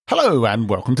Hello and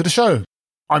welcome to the show.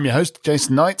 I'm your host,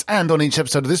 Jason Knight, and on each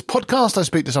episode of this podcast, I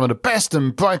speak to some of the best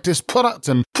and brightest product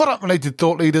and product-related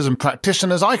thought leaders and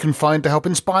practitioners I can find to help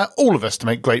inspire all of us to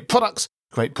make great products,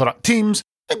 great product teams,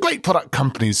 and great product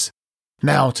companies.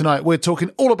 Now, tonight we're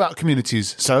talking all about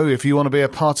communities, so if you want to be a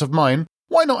part of mine,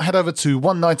 why not head over to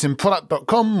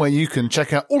onenightinproduct.com where you can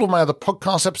check out all of my other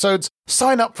podcast episodes,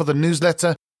 sign up for the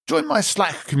newsletter, join my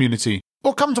Slack community,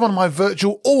 or come to one of my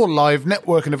virtual or live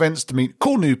networking events to meet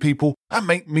cool new people and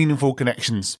make meaningful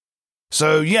connections.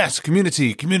 So yes,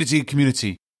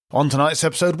 community. On tonight's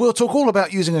episode, we'll talk all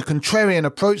about using a contrarian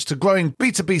approach to growing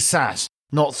B2B SaaS,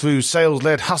 not through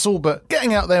sales-led hustle, but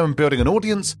getting out there and building an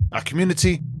audience, a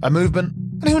community, a movement,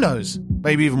 and who knows,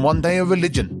 maybe even one day a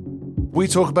religion. We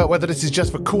talk about whether this is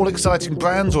just for cool, exciting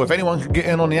brands or if anyone can get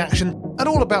in on the action, and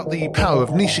all about the power of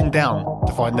niching down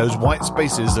to find those white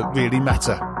spaces that really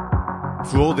matter.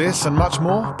 For all this and much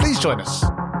more, please join us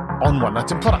on One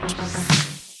Night in Product.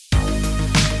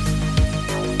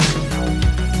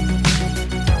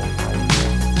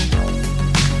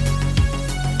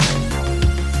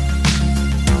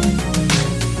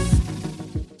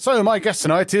 So my guest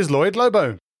tonight is Lloyed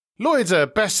Lobo. Lloyd's a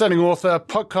best-selling author,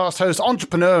 podcast host,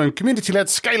 entrepreneur, and community-led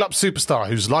scale-up superstar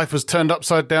whose life was turned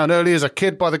upside down early as a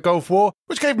kid by the Gulf War,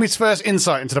 which gave him his first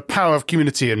insight into the power of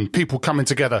community and people coming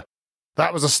together.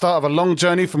 That was the start of a long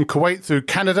journey from Kuwait through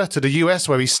Canada to the US,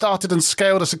 where he started and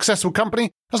scaled a successful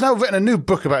company, has now written a new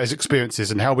book about his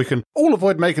experiences and how we can all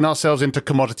avoid making ourselves into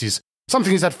commodities,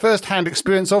 something he's had first-hand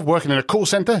experience of working in a call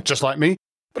centre, just like me,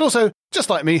 but also, just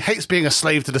like me, hates being a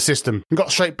slave to the system and got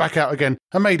straight back out again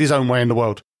and made his own way in the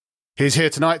world. He's here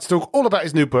tonight to talk all about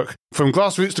his new book, From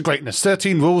Grassroots to Greatness,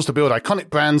 13 Rules to Build Iconic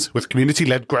Brands with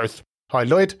Community-Led Growth. Hi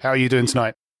Lloyd, how are you doing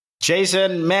tonight?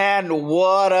 Jason, man,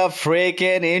 what a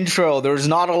freaking intro. There's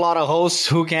not a lot of hosts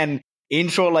who can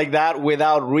intro like that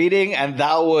without reading, and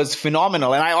that was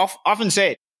phenomenal. And I often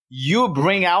say, you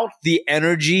bring out the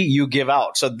energy you give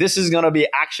out. So this is going to be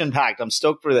action-packed. I'm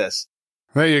stoked for this.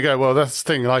 There you go. Well, that's the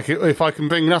thing. Like, if I can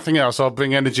bring nothing else, I'll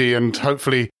bring energy, and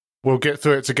hopefully we'll get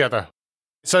through it together.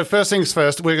 So first things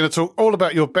first, we're going to talk all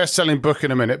about your best-selling book in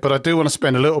a minute, but I do want to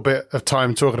spend a little bit of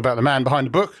time talking about the man behind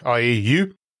the book, i.e.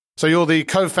 you. So you're the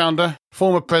co-founder,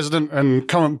 former president, and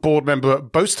current board member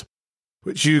at Boast,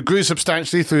 which you grew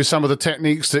substantially through some of the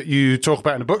techniques that you talk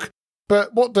about in the book.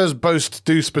 But what does Boast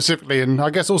do specifically? And I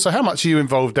guess also, how much are you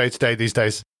involved day-to-day these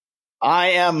days? I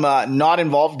am not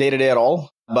involved day-to-day at all,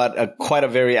 but quite a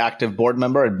very active board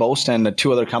member at Boast and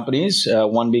two other companies,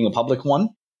 one being a public one.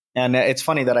 And it's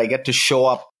funny that I get to show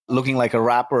up looking like a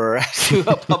rapper to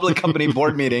a public company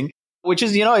board meeting. Which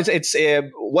is, it's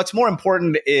what's more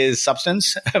important is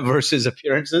substance versus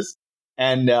appearances.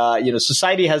 And,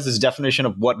 society has this definition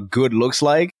of what good looks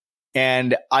like.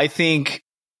 And I think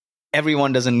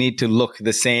everyone doesn't need to look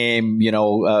the same,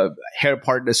 hair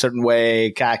part a certain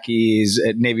way, khakis,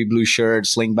 navy blue shirt,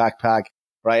 sling backpack,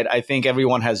 right? I think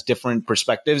everyone has different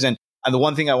perspectives. And the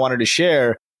one thing I wanted to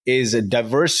share is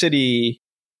diversity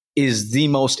is the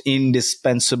most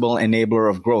indispensable enabler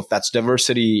of growth. That's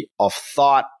diversity of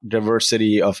thought,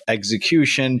 diversity of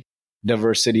execution,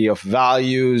 diversity of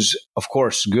values, of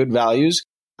course, good values.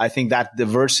 I think that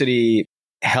diversity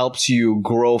helps you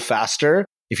grow faster.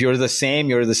 If you're the same,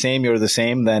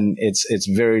 then it's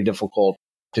very difficult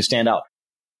to stand out.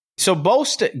 So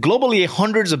Boast, globally,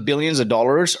 hundreds of billions of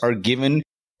dollars are given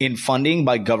in funding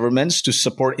by governments to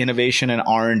support innovation and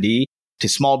R&D to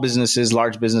small businesses,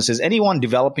 large businesses, anyone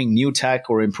developing new tech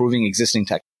or improving existing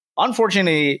tech.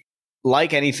 Unfortunately,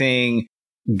 like anything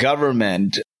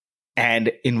government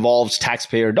and involves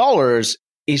taxpayer dollars,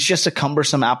 it's just a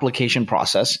cumbersome application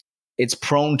process. It's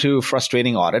prone to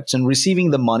frustrating audits, and receiving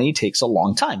the money takes a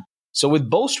long time. So with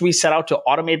Boast, we set out to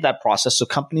automate that process so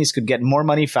companies could get more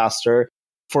money faster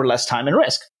for less time and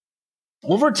risk.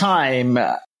 Over time,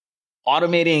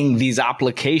 automating these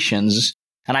applications,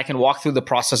 and I can walk through the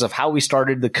process of how we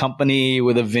started the company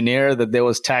with a veneer that there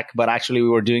was tech, but actually we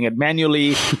were doing it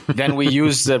manually. Then we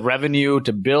used the revenue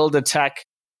to build the tech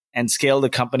and scale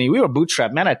the company. We were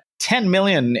bootstrapped. Man, at 10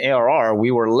 million ARR, we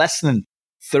were less than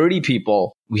 30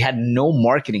 people. We had no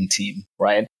marketing team,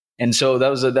 right? And so that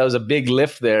was a big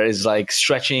lift there, is like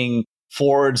stretching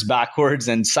forwards, backwards,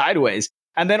 and sideways.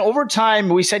 And then over time,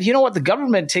 we said, you know what? The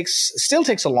government still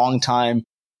takes a long time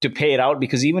to pay it out,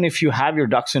 because even if you have your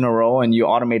ducks in a row and you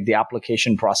automate the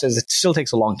application process, it still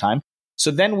takes a long time. So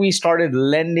then we started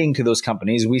lending to those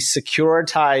companies. We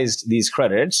securitized these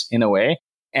credits in a way,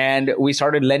 and we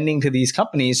started lending to these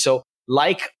companies. So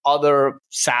like other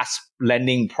SaaS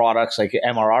lending products like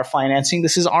MRR financing,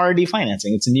 this is R&D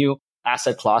financing. It's a new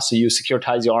asset class. So you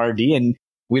securitize your R&D and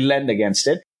we lend against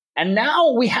it. And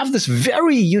now we have this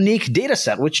very unique data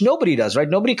set, which nobody does, right?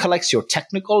 Nobody collects your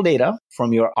technical data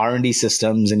from your R&D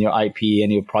systems and your IP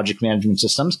and your project management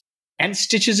systems and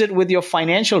stitches it with your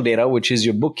financial data, which is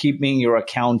your bookkeeping, your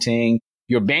accounting,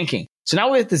 your banking. So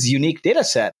now we have this unique data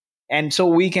set. And so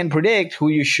we can predict who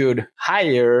you should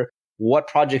hire, what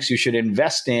projects you should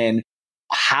invest in,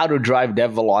 how to drive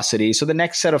dev velocity. So the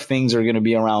next set of things are going to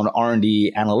be around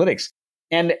R&D analytics.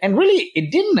 And really, it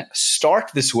didn't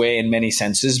start this way in many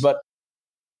senses, but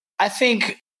I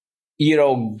think,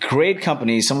 great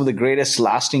companies, some of the greatest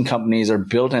lasting companies are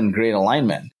built in great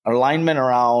alignment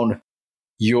around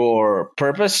your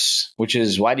purpose, which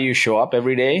is why do you show up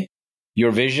every day?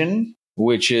 Your vision,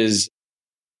 which is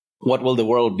what will the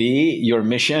world be? Your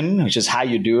mission, which is how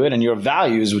you do it, and your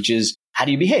values, which is how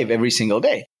do you behave every single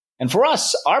day? And for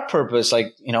us, our purpose,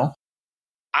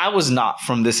 I was not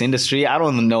from this industry. I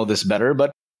don't know this better,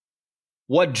 but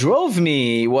what drove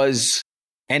me was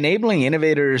enabling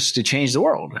innovators to change the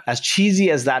world. As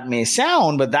cheesy as that may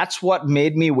sound, but that's what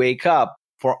made me wake up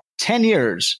for 10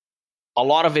 years, a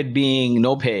lot of it being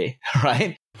no pay,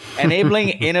 right? Enabling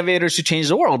innovators to change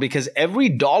the world, because every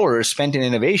dollar spent in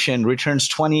innovation returns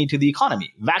 20 to the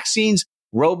economy. Vaccines,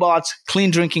 robots, clean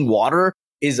drinking water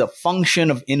is a function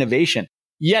of innovation.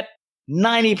 Yet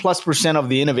 90+% of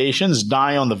the innovations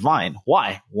die on the vine.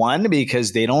 Why? One,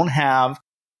 because they don't have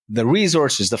the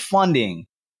resources, the funding,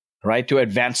 right, to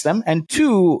advance them. And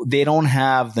two, they don't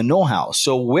have the know-how.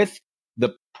 So with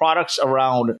the products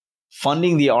around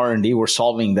funding the R&D, we're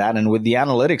solving that. And with the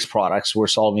analytics products, we're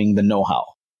solving the know-how.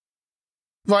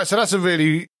 Right. So that's a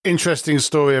really interesting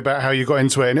story about how you got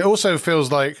into it. And it also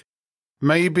feels like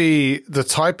maybe the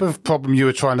type of problem you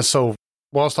were trying to solve,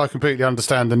 whilst I completely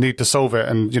understand the need to solve it,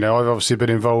 and, I've obviously been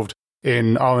involved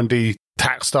in R&D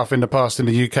tax stuff in the past in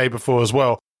the UK before as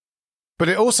well. But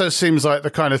it also seems like the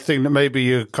kind of thing that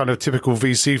maybe a kind of typical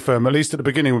VC firm, at least at the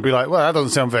beginning, would be like, well, that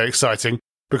doesn't sound very exciting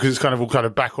because it's kind of all kind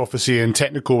of back officey and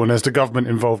technical and there's the government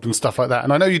involved and stuff like that.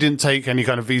 And I know you didn't take any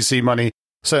kind of VC money,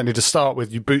 certainly to start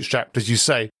with, you bootstrapped, as you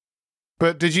say.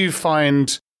 But did you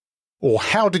find, or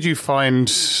how did you find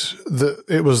that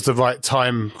it was the right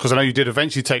time? Because I know you did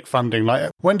eventually take funding. Like,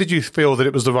 when did you feel that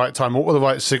it was the right time? What were the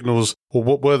right signals, or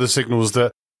what were the signals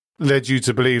that led you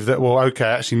to believe that, well, okay,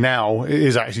 actually now it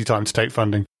is actually time to take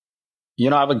funding?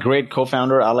 I have a great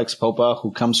co-founder, Alex Popa,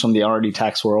 who comes from the R&D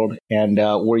tax world, and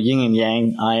we're yin and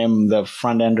yang. I am the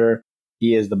front ender.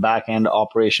 He is the back end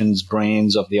operations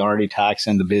brains of the R&D tax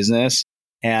and the business.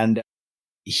 And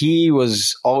he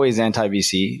was always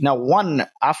anti-VC. Now,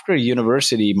 after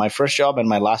university, my first job and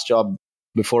my last job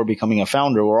before becoming a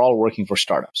founder were all working for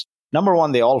startups. Number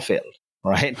one, they all failed,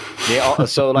 right?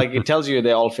 It tells you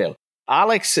they all failed.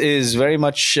 Alex is very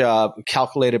much a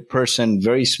calculated person,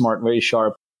 very smart, very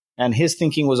sharp. And his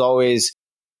thinking was always,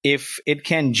 if you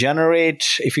can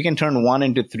turn 1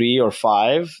 into 3 or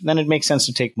 5, then it makes sense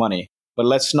to take money. But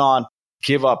let's not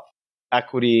give up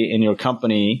equity in your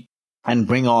company and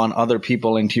bring on other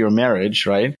people into your marriage,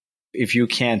 right? If you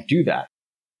can't do that.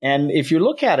 And if you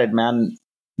look at it, man,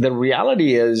 the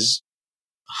reality is,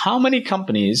 how many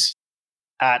companies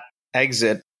at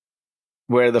exit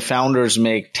where the founders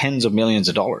make tens of millions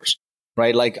of dollars,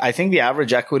 right? Like, I think the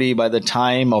average equity by the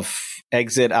time of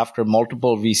exit after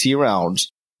multiple VC rounds,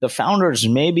 the founders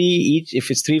maybe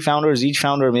if it's 3 founders, each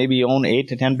founder maybe own 8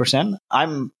 to 10%.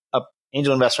 I'm an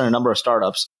angel investor in a number of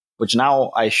startups, which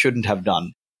now I shouldn't have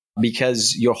done,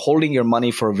 because you're holding your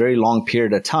money for a very long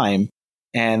period of time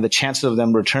and the chances of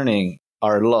them returning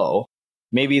are low.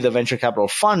 Maybe the venture capital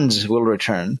funds will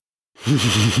return.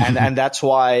 and that's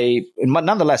why,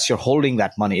 nonetheless, you're holding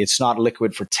that money. It's not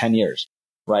liquid for 10 years,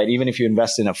 right? Even if you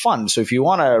invest in a fund. So if you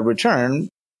want to return,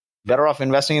 better off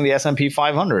investing in the S&P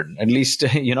 500. At least,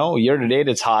 year to date,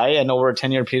 it's high. And over a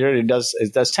 10-year period, it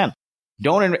does 10.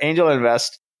 Don't angel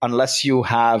invest unless you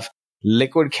have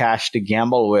liquid cash to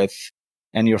gamble with,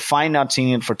 and you're fine not seeing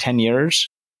it for 10 years,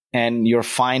 and you're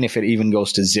fine if it even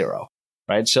goes to 0,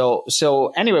 right? So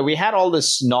anyway, we had all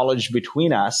this knowledge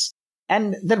between us,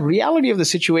 and the reality of the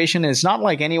situation is not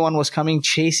like anyone was coming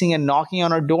chasing and knocking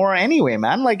on our door anyway,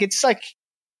 man. Like, it's like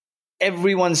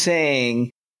everyone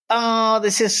saying, oh,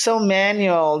 this is so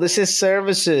manual, this is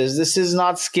services, this is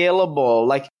not scalable.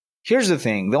 Like, here's the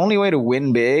thing. The only way to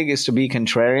win big is to be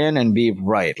contrarian and be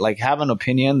right. Like, have an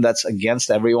opinion that's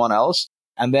against everyone else,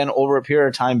 and then over a period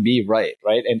of time, be right?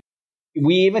 And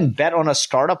we even bet on a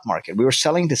startup market. We were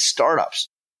selling to startups.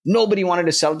 Nobody wanted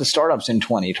to sell to startups in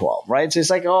 2012, right? So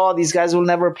it's like, oh, these guys will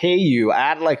never pay you.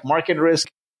 Add like market risk,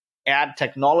 add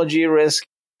technology risk,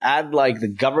 add like the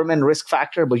government risk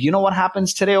factor. But you know what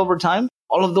happens today over time?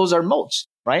 All of those are moats,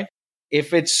 right?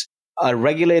 If it's a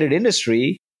regulated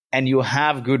industry, and you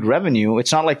have good revenue,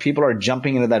 it's not like people are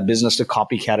jumping into that business to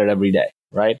copycat it every day,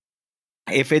 right?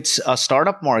 If it's a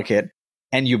startup market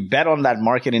and you bet on that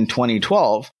market in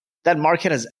 2012, that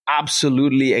market has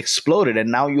absolutely exploded.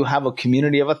 And now you have a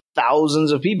community of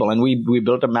thousands of people. And we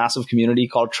built a massive community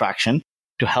called Traction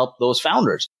to help those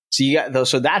founders.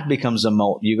 So that becomes a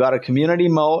moat. You got a community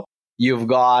moat. You've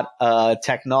got a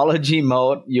technology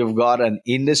moat. You've got an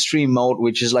industry moat,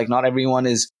 which is like not everyone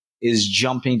is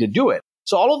jumping to do it.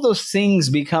 So all of those things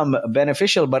become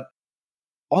beneficial, but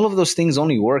all of those things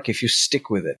only work if you stick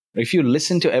with it. If you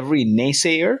listen to every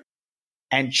naysayer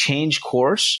and change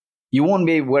course, you won't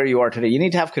be where you are today. You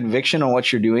need to have conviction on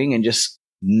what you're doing and just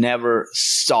never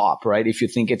stop, right? If you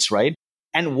think it's right.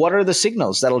 And what are the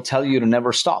signals that'll tell you to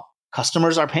never stop?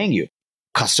 Customers are paying you.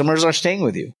 Customers are staying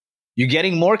with you. You're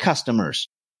getting more customers.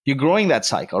 You're growing that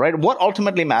cycle, right? What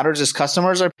ultimately matters is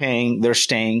customers are paying, they're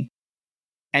staying,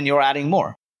 and you're adding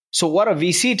more. So what a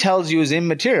VC tells you is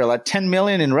immaterial. At 10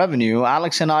 million in revenue,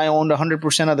 Alex and I owned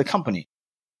 100% of the company.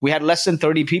 We had less than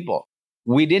 30 people.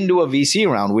 We didn't do a VC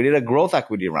round. We did a growth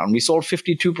equity round. We sold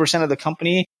 52% of the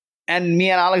company, and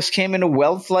me and Alex came into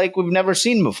wealth like we've never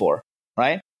seen before,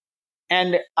 right?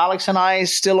 And Alex and I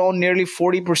still own nearly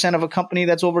 40% of a company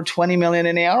that's over 20 million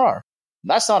in ARR.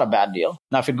 That's not a bad deal.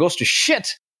 Now, if it goes to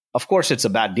shit, of course it's a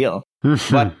bad deal.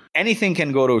 But anything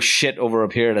can go to shit over a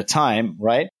period of time,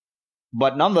 right?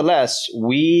 But nonetheless,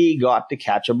 we got to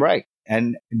catch a break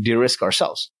and de-risk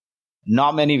ourselves.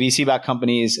 Not many VC-backed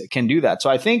companies can do that. So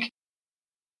I think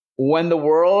when the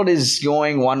world is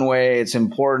going one way, it's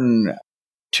important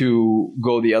to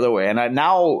go the other way. And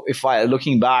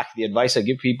looking back, the advice I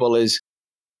give people is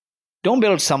don't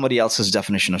build somebody else's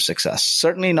definition of success.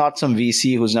 Certainly not some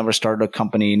VC who's never started a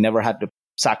company, never had to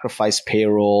sacrifice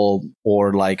payroll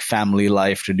or like family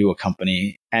life to do a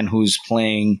company, and who's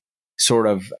playing sort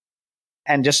of,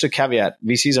 and just a caveat,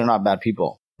 VCs are not bad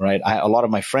people, right? A lot of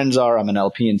my friends are. I'm an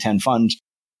LP in 10 funds.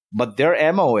 But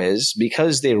their MO is,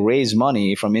 because they raise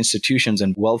money from institutions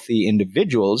and wealthy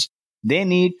individuals, they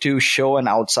need to show an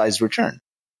outsized return.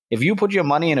 If you put your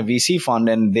money in a VC fund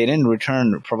and they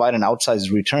didn't provide an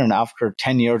outsized return after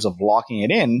 10 years of locking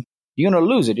it in, you're going to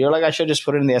lose it. You're like, I should just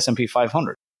put it in the S&P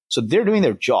 500. So they're doing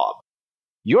their job.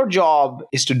 Your job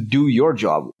is to do your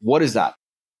job. What is that?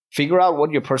 Figure out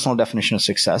what your personal definition of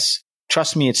success.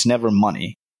 Trust me, it's never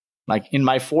money. Like in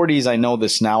my 40s, I know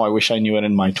this now. I wish I knew it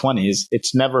in my 20s.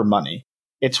 It's never money.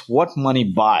 It's what money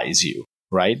buys you,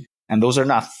 right? And those are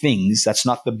not things. That's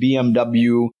not the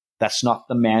BMW. That's not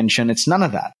the mansion. It's none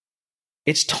of that.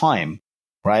 It's time,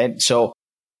 right? So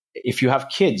if you have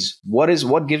kids,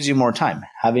 what gives you more time?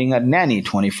 Having a nanny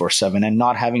 24/7 and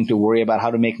not having to worry about how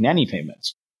to make nanny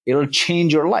payments. It'll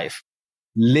change your life.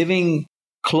 Living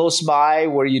close by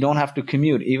where you don't have to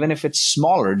commute, even if it's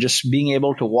smaller, just being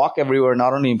able to walk everywhere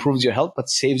not only improves your health, but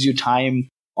saves you time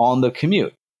on the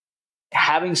commute.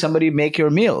 Having somebody make your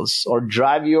meals or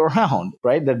drive you around,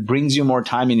 right? That brings you more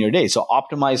time in your day. So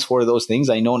optimize for those things.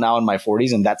 I know now in my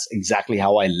 40s, and that's exactly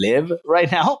how I live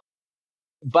right now.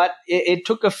 But it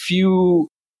took a few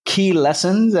key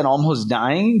lessons and almost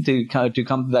dying to come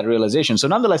to that realization. So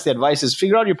nonetheless, the advice is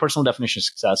figure out your personal definition of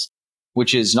success,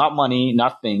 which is not money,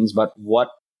 not things, but what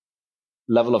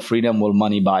level of freedom will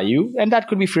money buy you? And that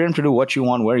could be freedom to do what you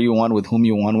want, where you want, with whom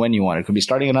you want, when you want. It could be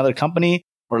starting another company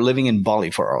or living in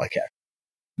Bali for all I care.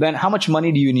 Then how much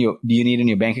money do you need in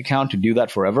your bank account to do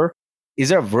that forever? Is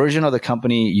there a version of the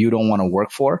company you don't want to work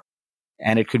for?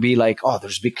 And it could be like, oh,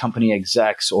 there's big company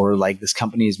execs, or like this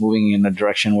company is moving in a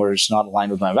direction where it's not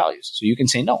aligned with my values. So you can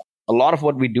say no. A lot of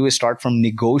what we do is start from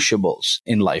negotiables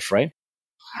in life, right?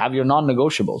 Have your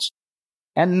non-negotiables.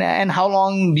 And how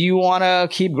long do you want to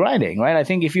keep grinding, right? I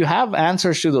think if you have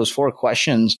answers to those 4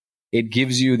 questions, it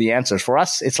gives you the answers. For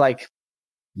us, it's like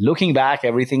looking back,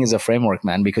 everything is a framework,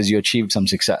 man, because you achieved some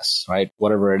success, right?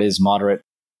 Whatever it is, moderate.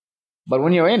 But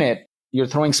when you're in it, you're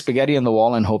throwing spaghetti on the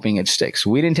wall and hoping it sticks.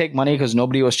 We didn't take money because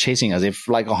nobody was chasing us. If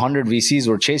like 100 VCs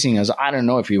were chasing us, I don't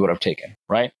know if we would have taken,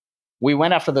 right? We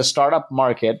went after the startup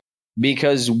market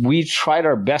because we tried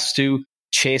our best to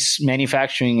chase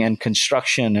manufacturing and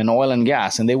construction and oil and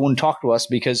gas. And they wouldn't talk to us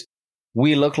because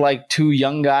we look like 2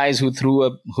 young guys who threw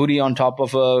a hoodie on top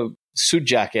of a suit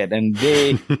jacket, and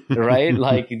they, right?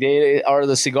 Like they are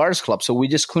the cigars club. So we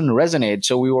just couldn't resonate.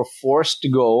 So we were forced to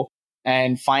go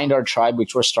and find our tribe,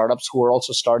 which were startups who were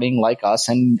also starting like us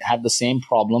and had the same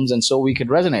problems. And so we could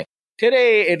resonate.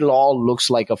 Today, it all looks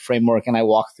like a framework, and I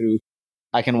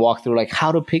can walk through like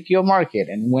how to pick your market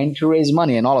and when to raise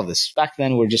money and all of this. Back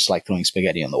then, we're just like throwing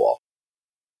spaghetti on the wall.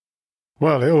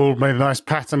 Well, it all made a nice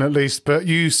pattern at least, but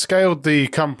you scaled the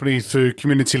company through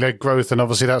community-led growth, and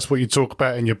obviously that's what you talk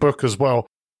about in your book as well.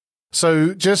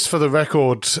 So just for the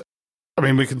record, I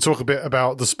mean, we can talk a bit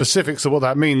about the specifics of what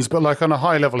that means, but like on a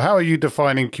high level, how are you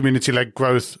defining community-led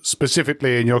growth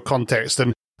specifically in your context?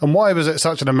 And why was it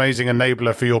such an amazing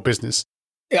enabler for your business?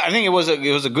 Yeah, I think it was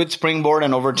a good springboard,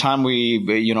 and over time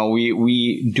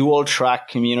we dual track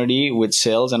community with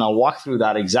sales, and I'll walk through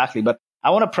that exactly. But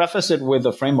I want to preface it with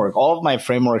a framework. All of my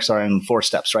frameworks are in 4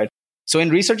 steps, right? So in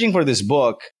researching for this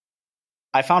book,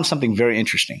 I found something very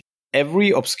interesting.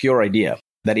 Every obscure idea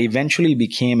that eventually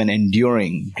became an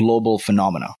enduring global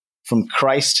phenomena, from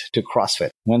Christ to CrossFit,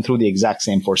 went through the exact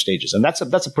same 4 stages, and that's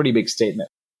a pretty big statement.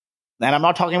 And I'm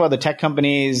not talking about the tech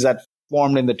companies that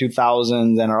formed in the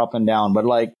 2000s and are up and down, but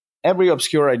like every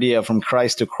obscure idea from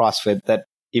Christ to CrossFit that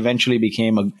eventually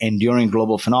became an enduring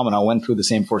global phenomena went through the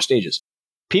same 4 stages.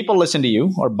 People listen to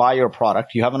you or buy your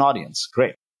product. You have an audience.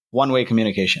 Great. One-way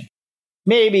communication.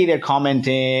 Maybe they're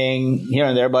commenting here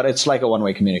and there, but it's like a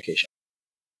one-way communication.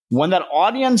 When that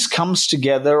audience comes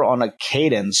together on a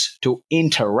cadence to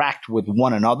interact with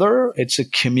one another, it's a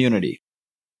community.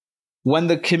 When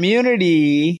the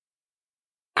community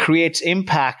creates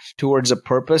impact towards a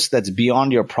purpose that's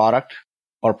beyond your product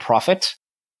or profit,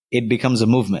 it becomes a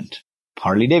movement.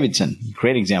 Harley-Davidson,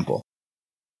 great example.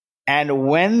 And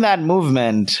when that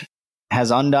movement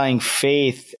has undying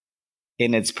faith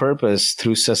in its purpose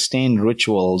through sustained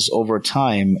rituals over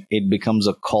time, it becomes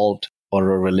a cult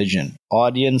or a religion.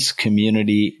 Audience,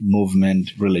 community,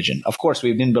 movement, religion. Of course,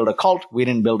 we didn't build a cult, we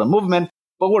didn't build a movement,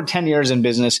 but we're 10 years in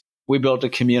business. We built a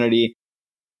community.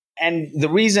 And the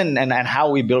reason and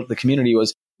how we built the community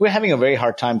was we're having a very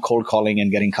hard time cold calling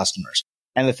and getting customers.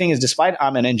 And the thing is, despite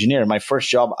I'm an engineer, my first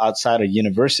job outside of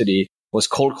university was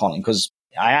cold calling, because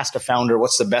I asked a founder,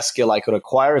 what's the best skill I could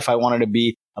acquire if I wanted to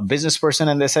be a business person?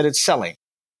 And they said, it's selling.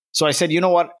 So I said, you know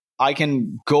what? I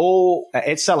can go,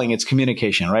 it's selling, it's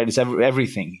communication, right? It's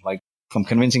everything, like from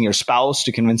convincing your spouse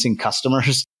to convincing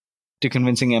customers to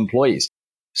convincing employees.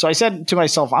 So I said to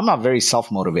myself, I'm not very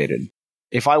self-motivated.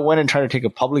 If I went and tried to take a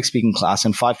public speaking class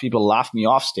and 5 people laughed me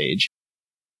off stage,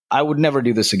 I would never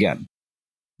do this again.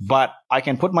 But I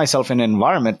can put myself in an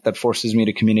environment that forces me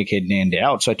to communicate day in, day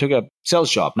out. So I took a sales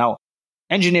job. Now,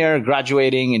 engineer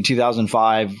graduating in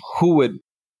 2005, who would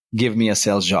give me a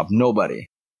sales job? Nobody.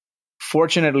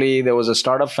 Fortunately, there was a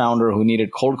startup founder who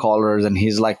needed cold callers, and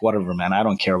he's like, whatever, man, I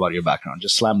don't care about your background.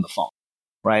 Just slam the phone,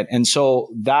 right? And so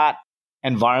that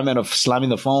environment of slamming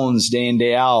the phones day in,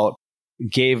 day out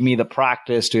gave me the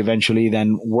practice to eventually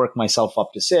then work myself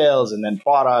up to sales and then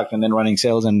product and then running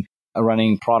sales and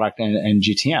running product and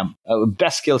GTM.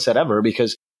 Best skill set ever,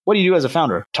 because what do you do as a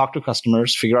founder? Talk to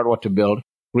customers, figure out what to build,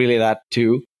 relay that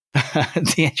to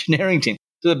the engineering team.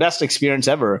 So the best experience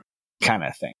ever kind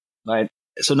of thing, right?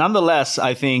 So nonetheless,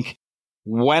 I think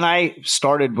when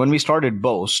we started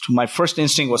Boast, my first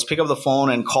instinct was pick up the phone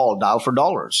and call, dial for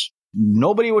dollars.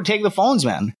 Nobody would take the phones,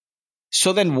 man.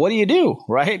 So then what do you do,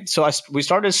 right? So we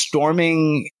started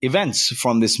storming events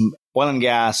from this oil and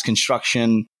gas,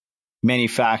 construction,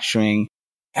 manufacturing,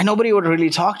 and nobody would really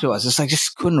talk to us. It's like,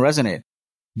 just couldn't resonate.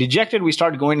 Dejected, we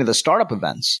started going to the startup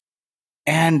events.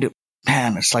 And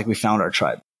man, it's like we found our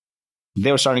tribe.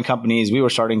 They were starting companies. We were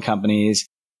starting companies.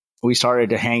 We started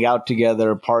to hang out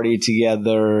together, party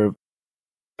together,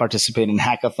 participate in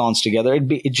hackathons together.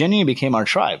 It genuinely became our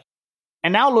tribe.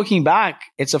 And now looking back,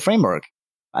 it's a framework,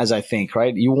 as I think,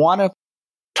 right? You want to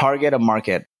target a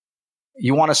market.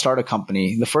 You want to start a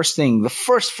company. The first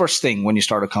thing when you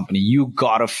start a company, you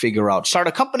got to figure out, start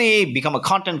a company, become a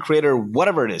content creator,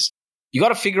 whatever it is. You got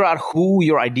to figure out who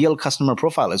your ideal customer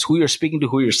profile is, who you're speaking to,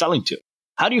 who you're selling to.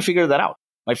 How do you figure that out?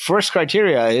 My first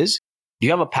criteria is, do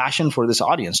you have a passion for this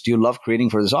audience? Do you love creating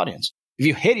for this audience? If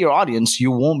you hate your audience, you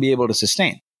won't be able to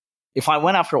sustain. If I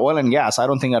went after oil and gas, I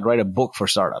don't think I'd write a book for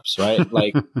startups, right?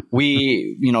 Like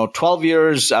 12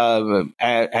 years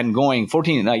and going,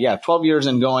 12 years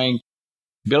and going,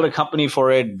 build a company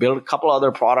for it, build a couple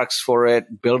other products for it,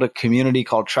 build a community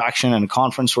called Traction and a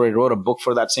conference where I wrote a book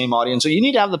for that same audience. So you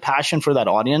need to have the passion for that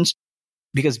audience,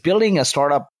 because building a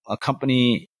startup, a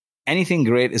company, anything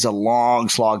great is a long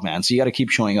slog, man. So you got to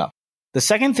keep showing up. The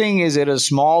second thing is it is a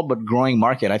small but growing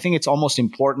market. I think it's almost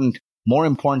more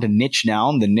important to niche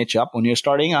down than niche up when you're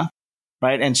starting,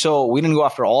 right? And so we didn't go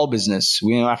after all business.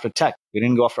 We went after tech. We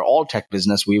didn't go after all tech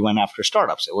business. We went after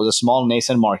startups. It was a small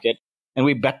nascent market, and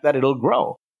we bet that it'll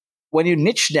grow. When you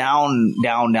niche down,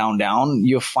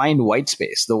 you find white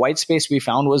space. The white space we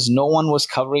found was no one was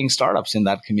covering startups in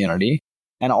that community.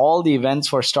 And all the events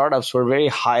for startups were very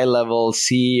high level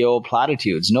CEO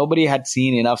platitudes. Nobody had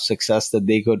seen enough success that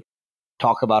they could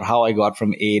talk about how I got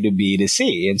from A to B to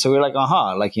C. And so we're like,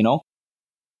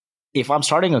 if I'm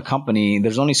starting a company,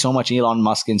 there's only so much Elon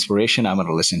Musk inspiration I'm going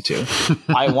to listen to.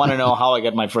 I want to know how I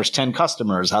get my first 10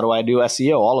 customers. How do I do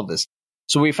SEO? All of this.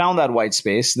 So we found that white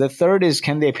space. The third is,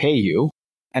 can they pay you?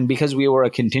 And because we were a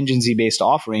contingency-based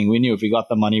offering, we knew if we got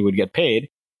the money, we'd get paid.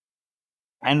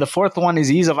 And the fourth one is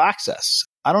ease of access.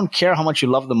 I don't care how much you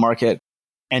love the market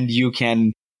and you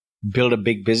can build a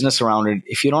big business around it.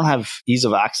 If you don't have ease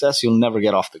of access, you'll never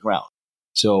get off the ground.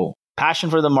 So passion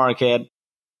for the market,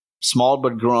 small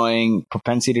but growing,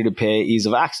 propensity to pay, ease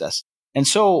of access. And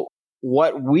so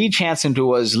what we chanced into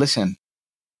was, listen,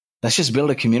 let's just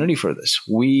build a community for this.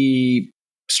 We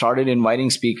started inviting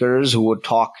speakers who would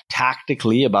talk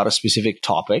tactically about a specific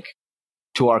topic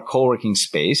to our co-working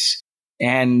space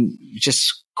and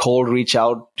just cold reach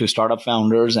out to startup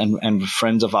founders and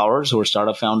friends of ours who are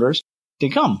startup founders to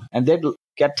come. And they'd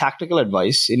get tactical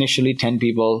advice. Initially, 10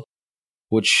 people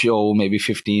would show maybe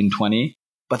 15, 20.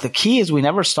 But the key is we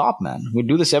never stop, man. We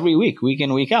do this every week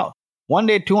in, week out. One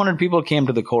day, 200 people came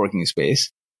to the co-working space.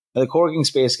 The co-working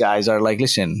space guys are like,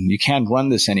 listen, you can't run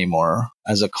this anymore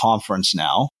as a conference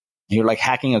now. You're like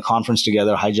hacking a conference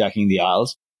together, hijacking the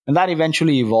aisles. And that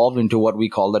eventually evolved into what we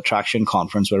call the Traction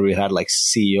Conference, where we had like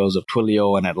CEOs of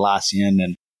Twilio and Atlassian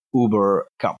and Uber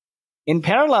come. In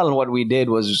parallel, what we did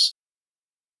was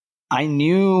I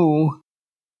knew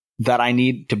that I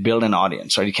need to build an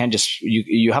audience, right? You can't just,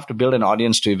 you have to build an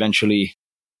audience to eventually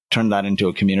turn that into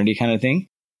a community kind of thing.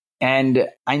 And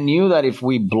I knew that if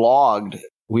we blogged,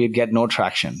 we'd get no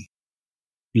traction.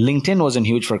 LinkedIn wasn't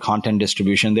huge for content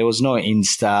distribution. There was no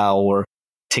Insta or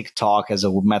TikTok as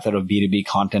a method of B2B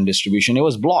content distribution. It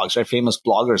was blogs, right? Famous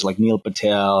bloggers like Neil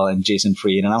Patel and Jason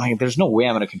Fried. And I'm like, there's no way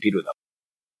I'm going to compete with them.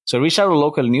 So I reached out to a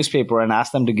local newspaper and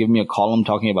asked them to give me a column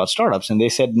talking about startups. And they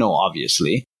said no,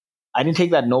 obviously. I didn't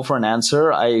take that no for an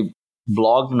answer. I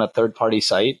blogged on a third-party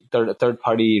site,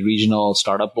 third-party regional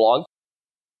startup blog.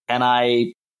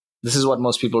 And this is what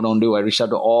most people don't do. I reached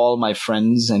out to all my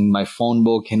friends in my phone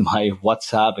book, in my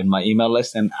WhatsApp, in my email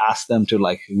list, and asked them to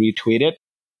like retweet it.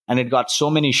 And it got so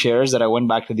many shares that I went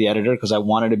back to the editor because I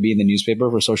wanted to be in the newspaper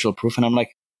for social proof. And I'm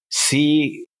like,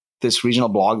 see this regional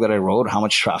blog that I wrote, how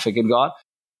much traffic it got.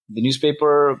 The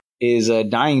newspaper is a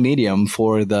dying medium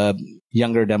for the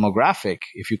younger demographic.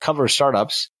 If you cover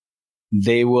startups,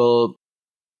 they will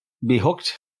be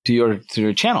hooked to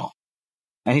your channel.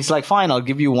 And he's like, fine, I'll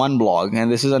give you one blog.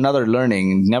 And this is another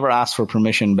learning. Never ask for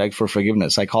permission, beg for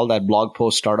forgiveness. I call that blog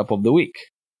post Startup of the Week.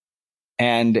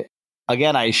 And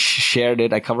again, I shared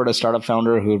it. I covered a startup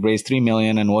founder who raised $3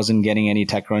 million and wasn't getting any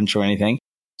TechCrunch or anything.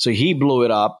 So he blew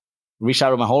it up, reached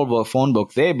out to my whole phone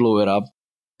book. They blew it up.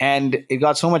 And it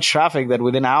got so much traffic that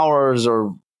within hours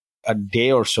or a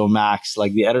day or so max,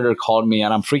 like the editor called me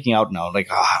and I'm freaking out now. Like,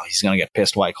 he's going to get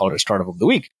pissed why I called it Startup of the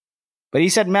Week. But he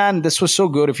said, man, this was so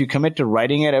good. If you commit to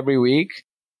writing it every week,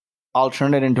 I'll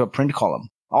turn it into a print column.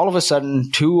 All of a sudden,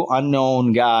 two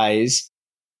unknown guys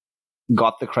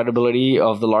got the credibility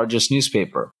of the largest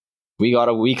newspaper. We got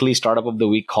a weekly Startup of the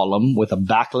Week column with a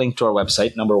backlink to our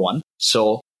website, number one.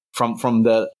 So from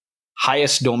the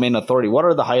highest domain authority, what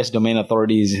are the highest domain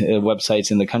authorities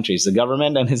websites in the country? It's the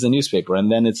government and it's the newspaper.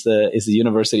 And then it's the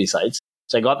university sites.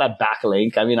 So I got that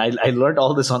backlink. I mean, I learned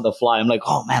all this on the fly. I'm like,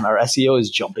 oh man, our SEO is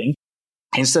jumping.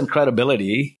 Instant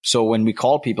credibility. So when we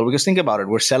call people, because think about it,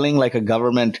 we're selling like a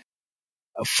government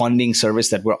funding service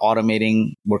that we're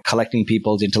automating. We're collecting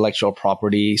people's intellectual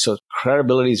property. So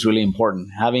credibility is really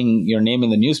important. Having your name in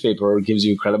the newspaper gives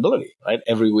you credibility, right?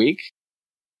 Every week.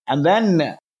 And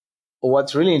then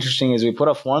what's really interesting is we put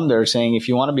a form there saying, if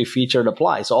you want to be featured,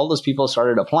 apply. So all those people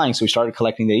started applying. So we started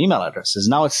collecting their email addresses.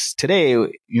 Now it's today,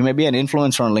 you may be an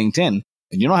influencer on LinkedIn,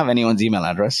 but you don't have anyone's email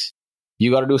address. You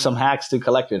got to do some hacks to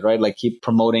collect it, right? Like keep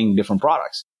promoting different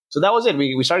products. So that was it.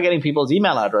 We started getting people's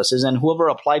email addresses and whoever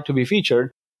applied to be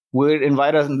featured, we'd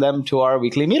invite them to our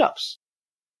weekly meetups.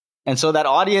 And so that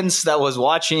audience that was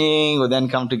watching would then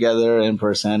come together in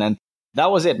person. And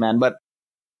that was it, man. But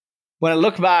when I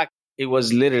look back, it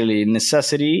was literally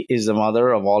necessity is the mother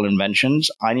of all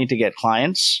inventions. I need to get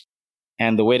clients.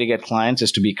 And the way to get clients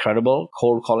is to be credible.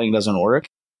 Cold calling doesn't work.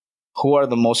 Who are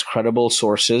the most credible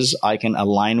sources I can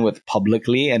align with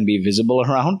publicly and be visible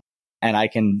around? And I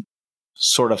can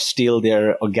sort of steal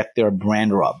or get their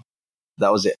brand rub.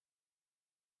 That was it.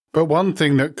 But one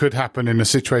thing that could happen in a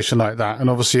situation like that, and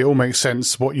obviously it all makes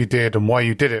sense what you did and why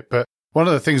you did it, but one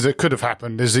of the things that could have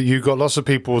happened is that you got lots of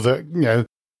people that,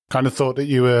 kind of thought that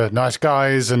you were nice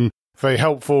guys and very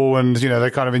helpful and,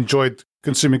 they kind of enjoyed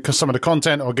consuming some of the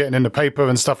content or getting in the paper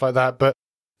and stuff like that, but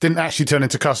didn't actually turn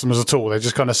into customers at all. They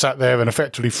just kind of sat there and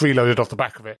effectively freeloaded off the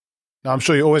back of it. Now, I'm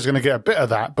sure you're always going to get a bit of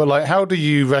that, but how do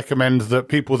you recommend that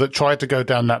people that try to go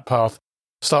down that path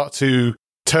start to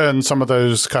turn some of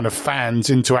those kind of fans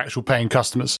into actual paying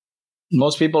customers?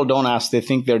 Most people don't ask. They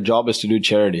think their job is to do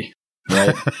charity,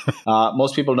 right?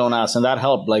 Most people don't ask. And that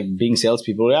helped, like being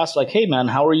salespeople. We ask like, hey, man,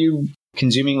 how are you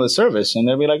consuming the service? And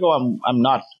they'll be like, oh, I'm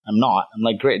not. I'm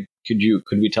like, great. Could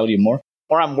we tell you more?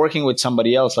 Or I'm working with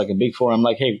somebody else, like a big four. I'm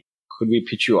like, hey, could we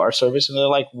pitch you our service? And they're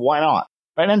like, why not?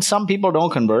 Right? And some people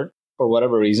don't convert for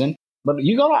whatever reason. But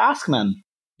you got to ask, man.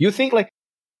 You think like,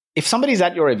 if somebody's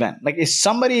at your event, like if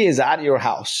somebody is at your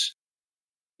house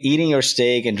eating your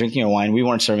steak and drinking your wine, we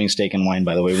weren't serving steak and wine,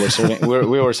 by the way.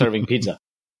 We were serving pizza.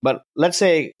 But let's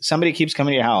say somebody keeps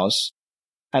coming to your house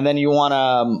and then you want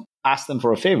to ask them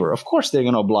for a favor. Of course, they're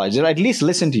going to oblige. They'll at least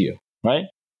listen to you, right?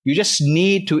 You just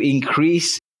need to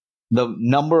increase the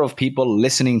number of people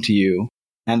listening to you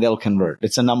and they'll convert.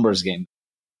 It's a numbers game,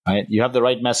 right? You have the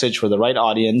right message for the right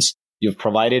audience. You've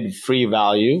provided free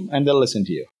value and they'll listen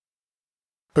to you.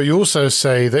 But you also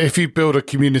say that if you build a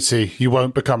community, you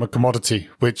won't become a commodity,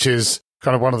 which is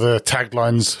kind of one of the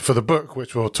taglines for the book,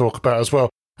 which we'll talk about as well.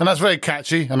 And that's very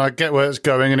catchy, and I get where it's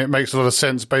going, and it makes a lot of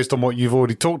sense based on what you've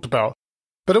already talked about.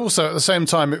 But also, at the same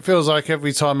time, it feels like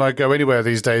every time I go anywhere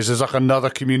these days, there's like another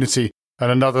community and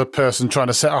another person trying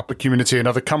to set up a community,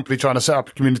 another company trying to set up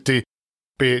a community,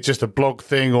 be it just a blog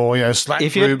thing or,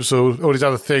 Slack groups or all these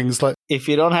other things. Like, if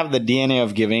you don't have the DNA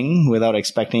of giving without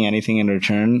expecting anything in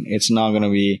return, it's not going to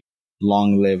be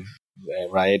long-lived,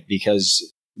 right?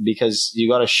 Because you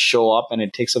got to show up, and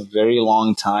it takes a very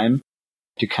long time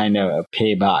to kind of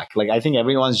pay back. Like, I think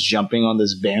everyone's jumping on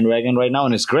this bandwagon right now,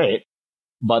 and it's great.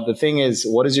 But the thing is,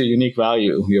 what is your unique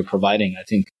value you're providing? I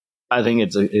think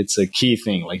it's a key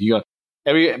thing. Like,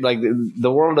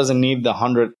 the world doesn't need the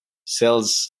 100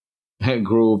 sales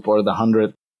group or the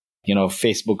 100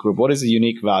 Facebook group. What is the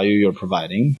unique value you're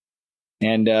providing?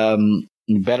 And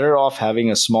better off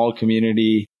having a small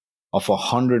community of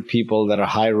 100 people that are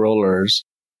high rollers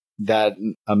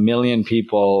than 1 million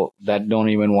people that don't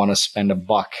even want to spend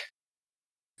 $1.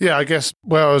 Yeah, I guess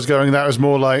where I was going, that was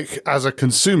more like as a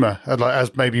consumer, like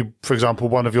as maybe, for example,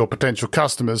 one of your potential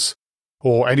customers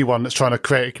or anyone that's trying to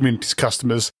create a community's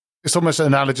customers. It's almost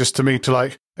analogous to me to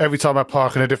like every time I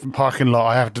park in a different parking lot,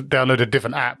 I have to download a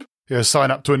different app,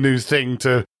 sign up to a new thing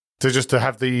to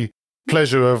have the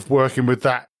pleasure of working with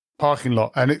that parking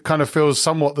lot. And it kind of feels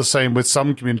somewhat the same with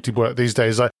some community work these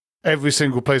days. Like every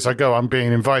single place I go, I'm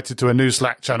being invited to a new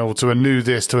Slack channel, to a new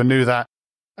this, to a new that.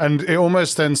 And it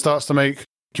almost then starts to make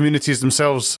communities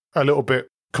themselves a little bit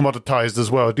commoditized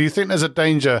as well. Do you think there's a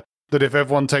danger that if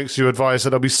everyone takes your advice,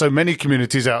 that there'll be so many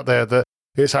communities out there that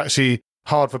it's actually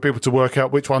hard for people to work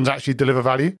out which ones actually deliver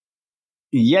value?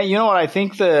 Yeah, you know what? I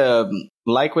think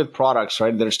like with products,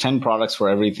 right? There's 10 products for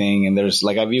everything. And there's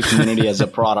like, I view community as a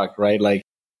product, right? Like,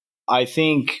 I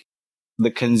think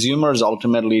the consumers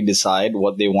ultimately decide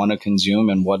what they want to consume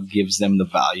and what gives them the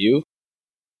value.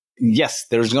 Yes,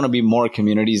 there's going to be more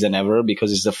communities than ever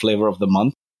because it's the flavor of the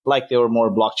month. Like there were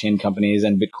more blockchain companies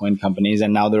and Bitcoin companies,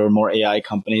 and now there are more AI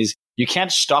companies. You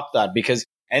can't stop that because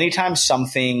anytime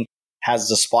something has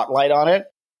the spotlight on it,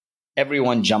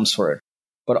 everyone jumps for it.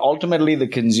 But ultimately, the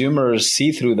consumers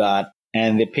see through that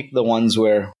and they pick the ones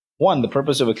where, one, the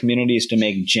purpose of a community is to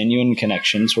make genuine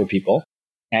connections for people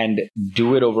and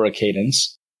do it over a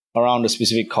cadence around a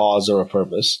specific cause or a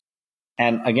purpose.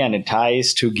 And again, it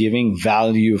ties to giving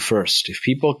value first. If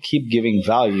people keep giving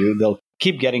value, they'll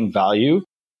keep getting value.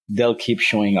 They'll keep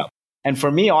showing up. And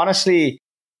for me, honestly,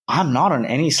 I'm not on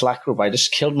any Slack group. I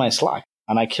just killed my Slack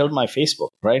and I killed my Facebook,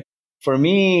 right? For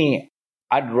me,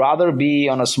 I'd rather be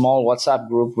on a small WhatsApp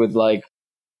group with like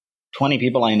 20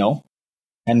 people I know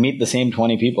and meet the same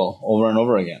 20 people over and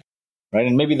over again, right?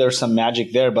 And maybe there's some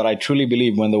magic there, but I truly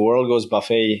believe when the world goes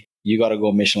buffet, you got to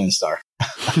go Michelin star,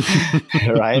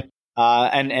 right?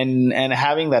 And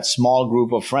having that small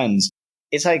group of friends,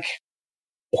 it's like,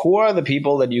 who are the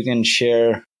people that you can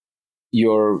share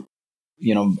your,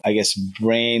 I guess,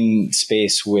 brain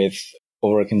space with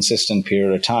over a consistent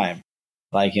period of time?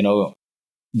 Like,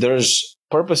 there's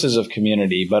purposes of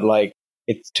community, but like,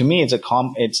 to me,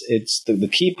 it's the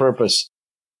key purpose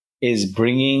is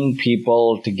bringing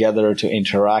people together to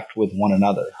interact with one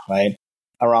another, right?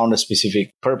 Around a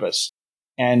specific purpose.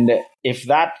 And if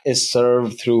that is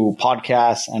served through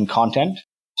podcasts and content,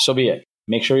 so be it.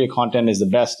 Make sure your content is the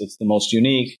best. It's the most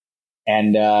unique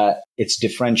and it's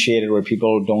differentiated where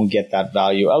people don't get that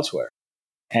value elsewhere.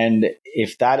 And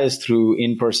if that is through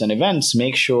in-person events,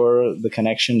 make sure the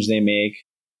connections they make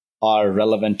are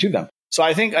relevant to them. So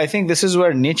I think this is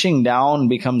where niching down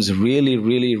becomes really,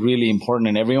 really, really important,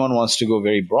 and everyone wants to go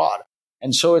very broad.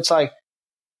 And so it's like,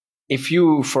 if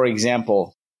you, for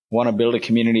example, want to build a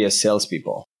community as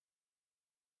salespeople,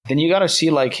 then you got to see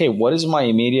like, hey, what is my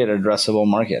immediate addressable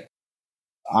market?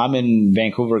 I'm in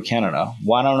Vancouver, Canada.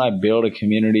 Why don't I build a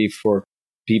community for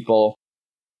people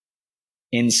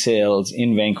in sales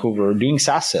in Vancouver doing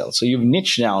SaaS sales? So you've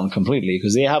niched down completely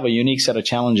because they have a unique set of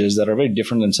challenges that are very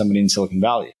different than somebody in Silicon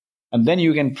Valley. And then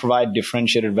you can provide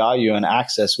differentiated value and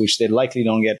access, which they likely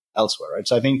don't get elsewhere, right?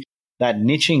 So I think that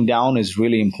niching down is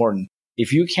really important.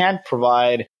 If you can't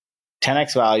provide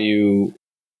 10x value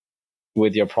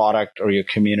with your product or your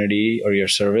community or your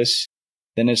service,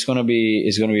 then it's going to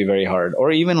be very hard.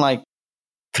 Or even like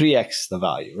 3x the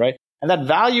value, right? And that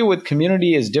value with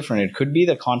community is different. It could be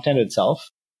the content itself.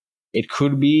 It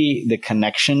could be the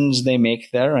connections they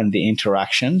make there and the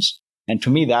interactions. And to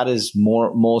me, that is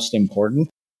most important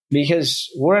because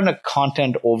we're in a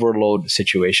content overload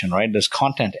situation, right? There's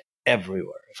content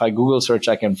everywhere. If I Google search,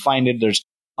 I can find it. There's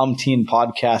umpteen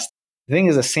podcasts. The thing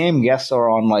is, the same guests are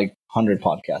on like 100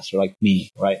 podcasts, or like me,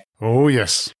 right? Oh,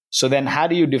 yes. So then how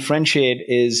do you differentiate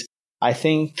is, I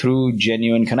think, through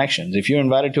genuine connections. If you're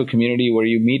invited to a community where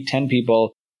you meet 10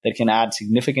 people that can add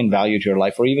significant value to your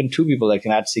life, or even 2 people that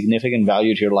can add significant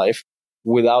value to your life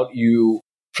without you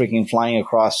freaking flying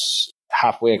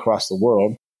halfway across the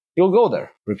world, you'll go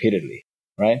there repeatedly,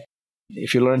 right?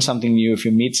 If you learn something new, if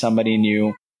you meet somebody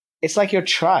new, it's like your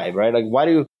tribe, right? Like,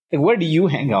 where do you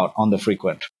hang out on the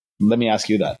frequent? Let me ask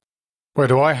you that. Where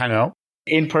do I hang out?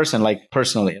 In person, like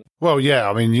personally. Well, yeah,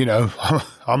 I mean,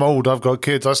 I'm old, I've got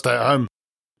kids, I stay at home.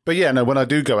 But yeah, no, when I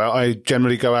do go out, I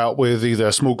generally go out with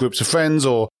either small groups of friends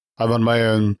or I run my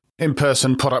own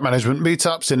in-person product management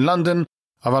meetups in London.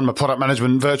 I run my product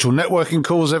management virtual networking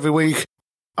calls every week.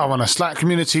 I run a Slack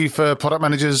community for product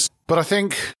managers. But I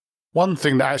think one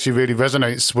thing that actually really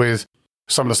resonates with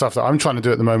some of the stuff that I'm trying to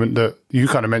do at the moment that you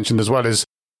kind of mentioned as well is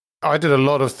I did a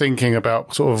lot of thinking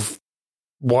about sort of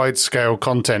wide scale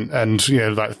content and,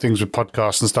 like things with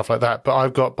podcasts and stuff like that. But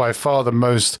I've got by far the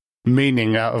most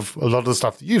meaning out of a lot of the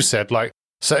stuff that you've said, like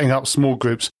setting up small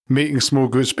groups, meeting small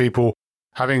groups of people,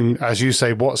 having, as you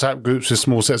say, WhatsApp groups with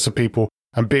small sets of people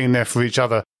and being there for each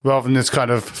other rather than this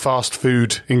kind of fast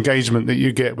food engagement that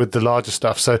you get with the larger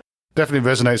stuff. So definitely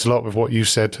resonates a lot with what you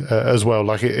said as well.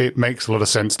 Like it makes a lot of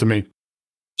sense to me.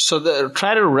 So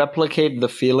try to replicate the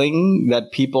feeling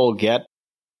that people get,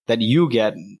 that you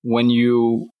get when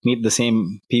you meet the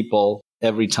same people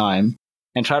every time,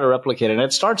 and try to replicate it. And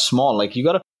it starts small. Like you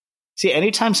got to see,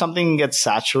 anytime something gets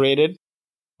saturated,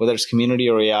 whether it's community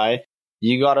or AI,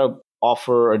 you got to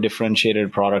offer a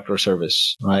differentiated product or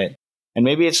service, right? And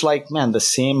maybe it's like, man, the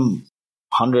same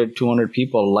 100, 200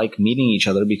 people like meeting each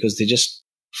other because they just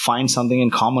find something in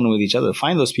common with each other.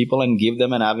 Find those people and give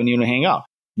them an avenue to hang out.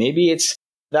 Maybe it's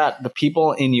that the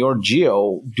people in your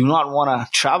geo do not want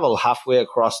to travel halfway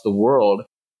across the world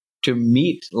to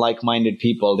meet like-minded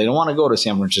people. They don't want to go to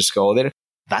San Francisco.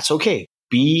 That's okay.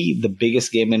 Be the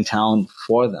biggest game in town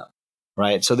for them,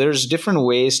 right? So there's different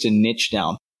ways to niche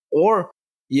down. Or,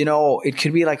 it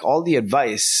could be like all the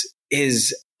advice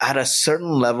is at a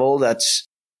certain level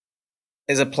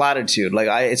is a platitude. Like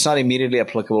it's not immediately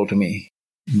applicable to me.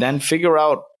 Then figure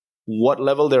out what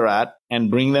level they're at and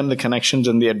bring them the connections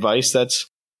and the advice that's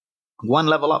one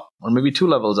level up or maybe 2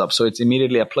 levels up, so it's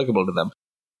immediately applicable to them.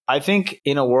 I think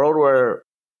in a world where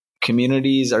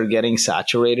communities are getting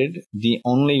saturated, the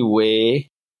only way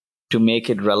to make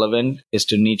it relevant is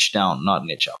to niche down, not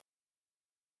niche up.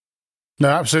 No,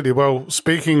 absolutely. Well,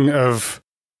 speaking of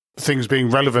things being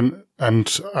relevant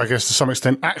and I guess to some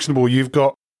extent actionable, you've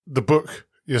got the book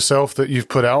yourself that you've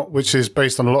put out, which is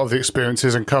based on a lot of the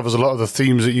experiences and covers a lot of the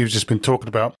themes that you've just been talking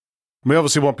about. We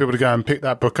obviously want people to go and pick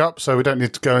that book up, so we don't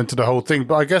need to go into the whole thing.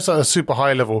 But I guess at a super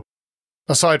high level,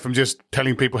 aside from just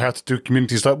telling people how to do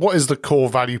communities, like what is the core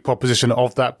value proposition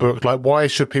of that book? Like why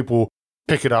should people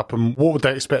pick it up and what would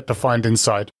they expect to find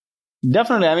inside?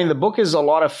 Definitely. I mean, the book is a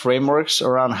lot of frameworks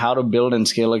around how to build and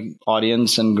scale an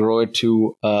audience and grow it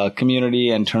to a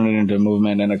community and turn it into a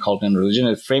movement and a cult and religion.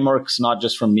 It's frameworks not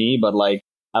just from me, but like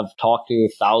I've talked to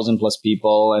 1,000+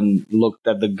 people and looked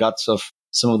at the guts of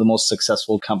some of the most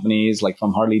successful companies, like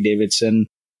from Harley Davidson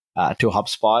to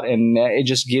HubSpot. And it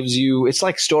just gives you, it's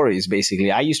like stories,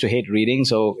 basically. I used to hate reading,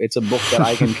 so it's a book that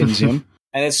I can consume.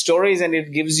 And it's stories, and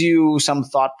it gives you some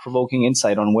thought-provoking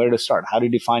insight on where to start, how to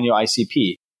define your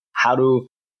ICP, how to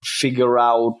figure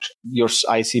out your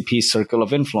ICP circle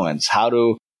of influence, how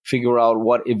to figure out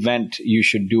what event you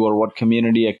should do or what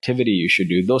community activity you should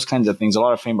do, those kinds of things, a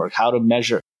lot of framework, how to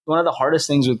measure. One of the hardest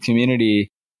things with community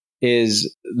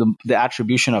is the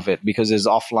attribution of it, because there's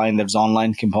offline, there's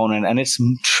online component, and it's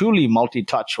truly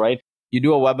multi-touch, right? You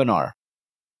do a webinar.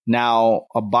 Now,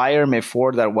 a buyer may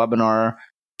forward that webinar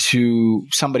to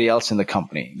somebody else in the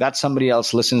company. That somebody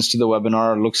else listens to the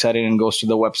webinar, looks at it, and goes to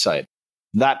the website.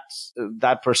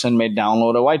 That person may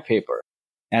download a white paper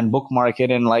and bookmark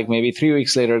it, and like maybe 3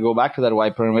 weeks later go back to that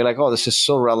white paper and be like, oh, this is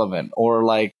so relevant. Or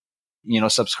like,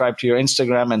 subscribe to your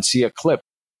Instagram and see a clip.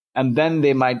 And then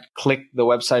they might click the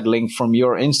website link from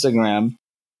your Instagram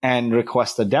and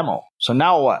request a demo. So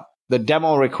now what? The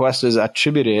demo request is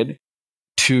attributed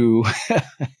to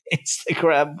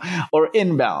Instagram or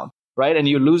inbound, right? And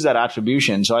you lose that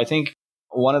attribution. So I think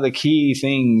one of the key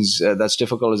things that's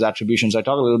difficult is attribution. So I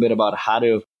talk a little bit about how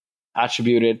to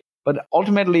attribute it. But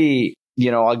ultimately,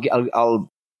 I'll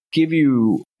give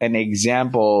you an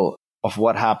example of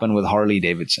what happened with Harley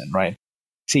Davidson, right?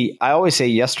 See, I always say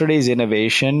yesterday's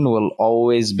innovation will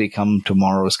always become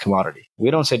tomorrow's commodity.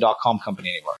 We don't say .com company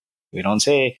anymore. We don't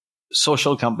say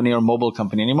social company or mobile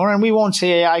company anymore. And we won't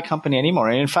say AI company anymore.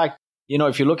 And in fact,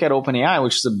 if you look at OpenAI,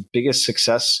 which is the biggest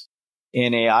success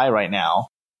in AI right now,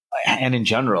 and in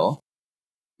general,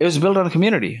 it was built on a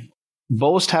community.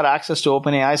 Boast had access to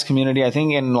OpenAI's community, I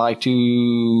think, in like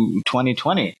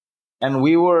 2020. And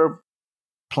we were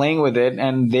playing with it,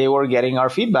 and they were getting our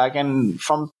feedback, and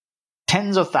from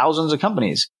tens of thousands of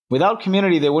companies. Without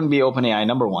community, there wouldn't be OpenAI,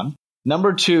 number one.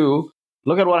 Number two,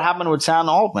 look at what happened with Sam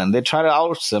Altman. They tried to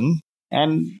oust them,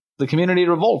 and the community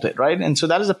revolted, right? And so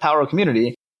that is the power of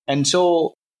community. And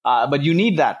so, but you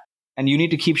need that. And you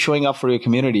need to keep showing up for your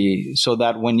community so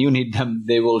that when you need them,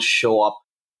 they will show up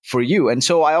for you. And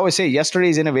so I always say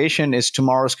yesterday's innovation is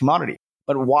tomorrow's commodity.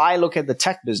 But why look at the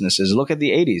tech businesses? Look at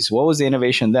the 80s. What was the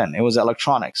innovation then? It was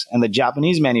electronics. And the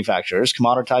Japanese manufacturers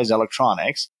commoditized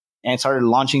electronics and started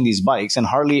launching these bikes, and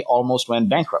Harley almost went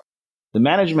bankrupt. The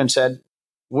management said,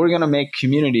 we're going to make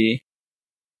community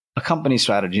a company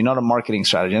strategy, not a marketing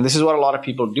strategy. And this is what a lot of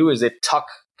people do, is they tuck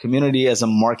community as a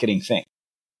marketing thing.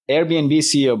 Airbnb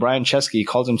CEO Brian Chesky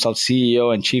calls himself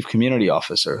CEO and Chief Community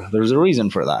Officer. There's a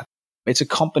reason for that. It's a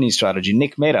company strategy.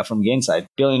 Nick Mehta from Gainsight,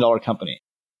 billion-dollar company.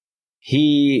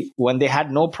 When they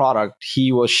had no product,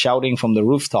 he was shouting from the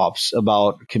rooftops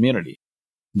about community.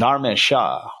 Dharmesh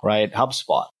Shah, right?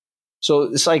 HubSpot. So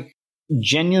it's like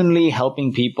genuinely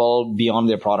helping people beyond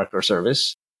their product or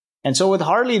service. And so with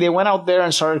Harley, they went out there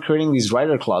and started creating these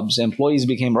rider clubs. Employees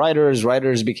became riders,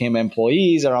 riders became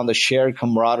employees around the shared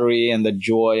camaraderie and the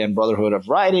joy and brotherhood of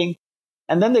riding.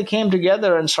 And then they came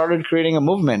together and started creating a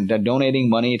movement, donating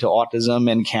money to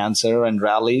autism and cancer and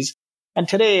rallies. And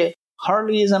today,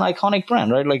 Harley is an iconic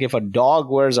brand, right? Like if a dog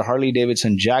wears a Harley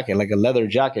Davidson jacket, like a leather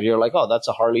jacket, you're like, oh, that's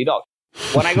a Harley dog.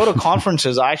 When I go to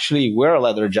conferences, I actually wear a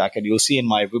leather jacket. You'll see in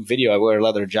my video, I wear a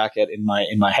leather jacket in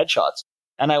my headshots.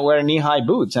 And I wear knee-high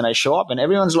boots, and I show up, and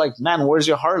everyone's like, man, where's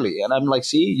your Harley? And I'm like,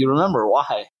 see, you remember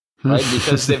why, right?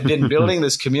 Because they've been building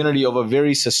this community over a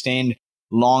very sustained,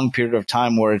 long period of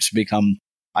time where it's become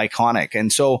iconic.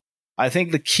 And so I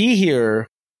think the key here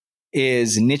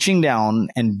is niching down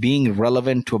and being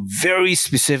relevant to a very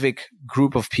specific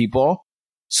group of people.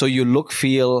 So you look,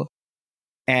 feel,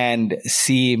 and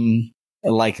seem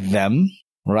like them,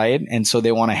 right? And so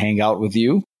they want to hang out with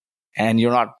you, and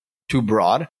you're not too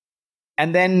broad.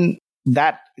 And then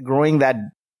growing that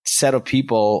set of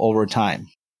people over time.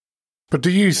 But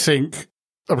do you think,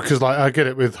 because like I get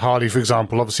it with Harley, for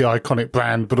example, obviously iconic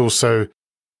brand, but also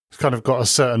it's kind of got a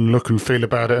certain look and feel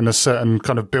about it and a certain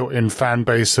kind of built-in fan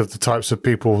base of the types of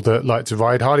people that like to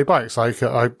ride Harley bikes. Like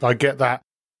I get that.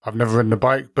 I've never ridden a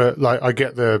bike, but like I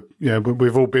get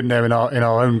we've all been there in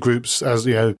our own groups, as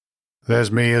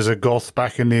there's me as a goth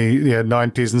back in the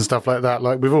 90s and stuff like that.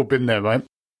 Like we've all been there, right?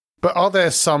 But are there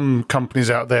some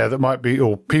companies out there that might be,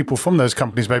 or people from those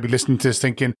companies maybe listening to this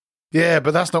thinking, yeah,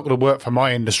 but that's not going to work for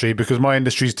my industry because my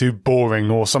industry is too boring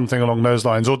or something along those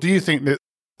lines? Or do you think that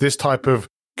this type of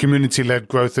community-led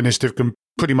growth initiative can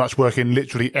pretty much work in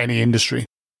literally any industry?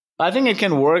 I think it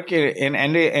can work in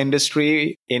any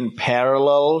industry in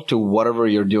parallel to whatever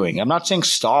you're doing. I'm not saying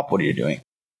stop what you're doing.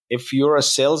 If you're a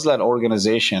sales-led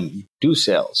organization, do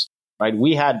sales, right?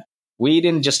 We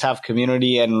didn't just have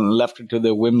community and left it to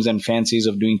the whims and fancies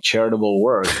of doing charitable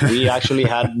work. We actually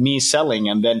had me selling,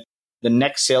 and then the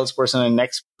next salesperson and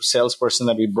next salesperson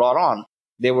that we brought on,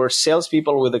 they were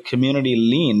salespeople with a community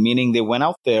lean, meaning they went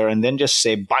out there and then just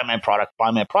say, buy my product, buy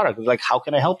my product. It was like, how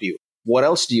can I help you? What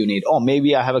else do you need? Oh,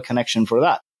 maybe I have a connection for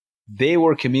that. They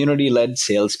were community-led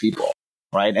salespeople,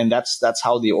 right? And that's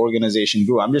how the organization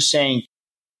grew. I'm just saying,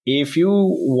 if you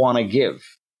want to give,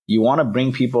 you want to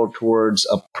bring people towards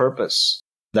a purpose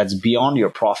that's beyond your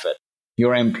profit,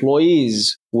 your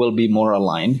employees will be more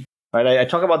aligned, right? I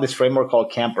talk about this framework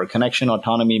called CAMPER, Connection,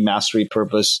 Autonomy, Mastery,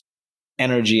 Purpose,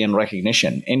 Energy, and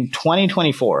Recognition. In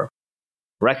 2024,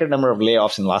 record number of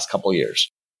layoffs in the last couple of years.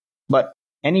 But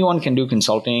anyone can do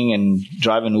consulting and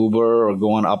drive an Uber or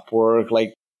go on Upwork.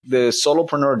 Like the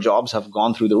solopreneur jobs have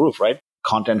gone through the roof, right?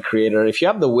 Content creator. If you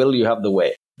have the will, you have the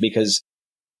way, because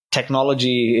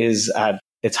technology is at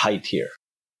its height here.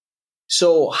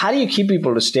 So how do you keep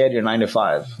people to stay at your 9 to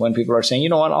 5 when people are saying, you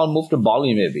know what, I'll move to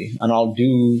Bali maybe, and I'll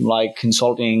do like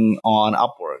consulting on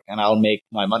Upwork and I'll make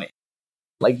my money?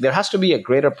 Like there has to be a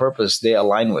greater purpose they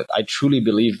align with. I truly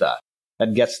believe that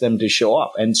gets them to show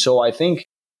up. And so I think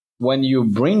when you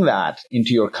bring that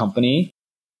into your company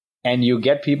and you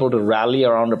get people to rally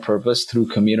around a purpose through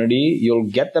community, you'll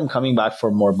get them coming back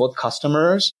for more, both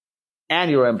customers and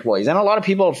your employees. And a lot of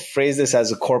people phrase this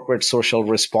as a corporate social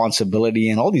responsibility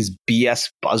and all these BS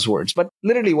buzzwords. But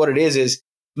literally what it is,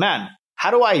 man, how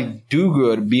do I do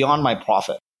good beyond my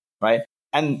profit, right?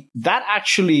 And that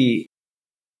actually,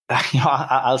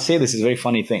 I'll say this is a very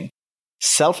funny thing.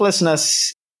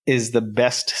 Selflessness is the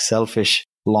best selfish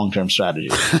long-term strategy,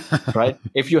 right?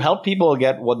 If you help people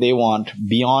get what they want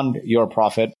beyond your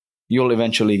profit, you'll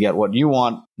eventually get what you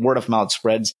want. Word of mouth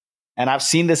spreads. And I've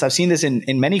seen this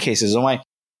in many cases.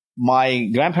 My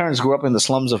grandparents grew up in the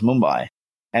slums of Mumbai,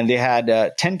 and they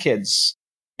had 10 kids.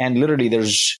 And literally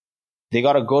they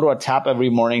got to go to a tap every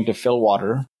morning to fill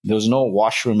water. There was no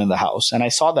washroom in the house. And I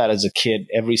saw that as a kid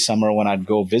every summer when I'd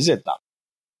go visit them.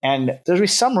 And there'd be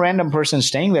some random person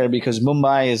staying there because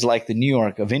Mumbai is like the New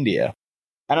York of India.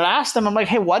 And I asked them, I'm like,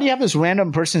 hey, why do you have this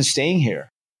random person staying here?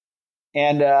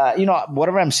 And,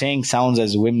 whatever I'm saying sounds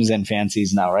as whims and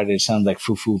fancies now, right? It sounds like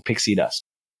foo-foo pixie dust.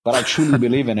 But I truly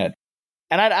believe in it.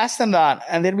 And I'd ask them that,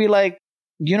 and they'd be like,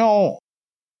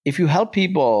 if you help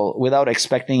people without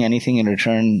expecting anything in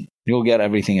return, you'll get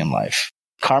everything in life.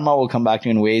 Karma will come back to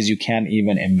you in ways you can't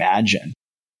even imagine.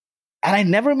 And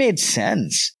it never made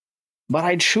sense. But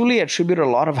I truly attribute a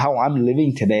lot of how I'm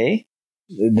living today.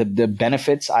 The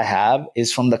benefits I have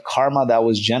is from the karma that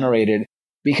was generated,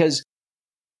 because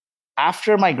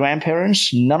after my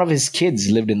grandparents, none of his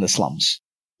kids lived in the slums.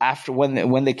 After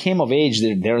when they came of age,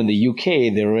 they're in the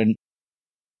UK, they're in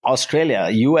Australia,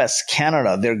 US,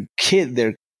 Canada. Their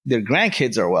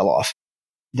grandkids are well off.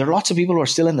 There are lots of people who are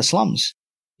still in the slums.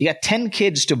 You got 10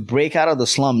 kids to break out of the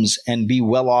slums and be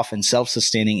well off and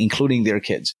self-sustaining, including their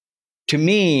kids. To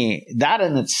me, that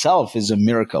in itself is a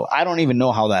miracle. I don't even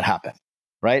know how that happened.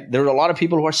 Right? There are a lot of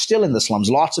people who are still in the slums.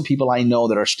 Lots of people I know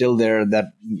that are still there that,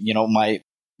 my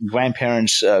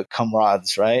grandparents'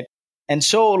 comrades, right? And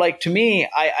so, to me,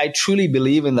 I truly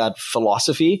believe in that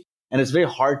philosophy. And it's very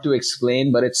hard to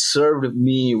explain, but it served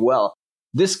me well.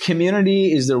 This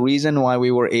community is the reason why we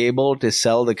were able to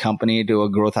sell the company to a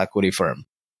growth equity firm.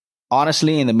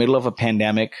 Honestly, in the middle of a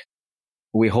pandemic,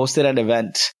 we hosted an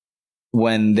event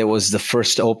when there was the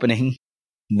first opening.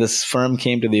 This firm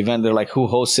came to the event. They're like, who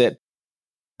hosts it?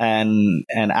 And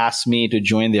asked me to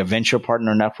join their venture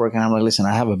partner network. And I'm like, listen,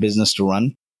 I have a business to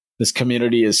run. This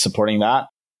community is supporting that.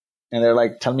 And they're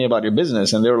like, tell me about your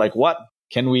business. And they were like, what?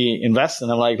 Can we invest?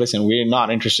 And I'm like, listen, we're not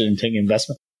interested in taking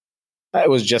investment. I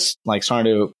was just like trying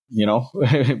to,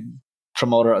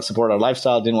 promote or support our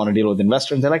lifestyle. Didn't want to deal with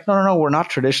investors. And they're like, no, we're not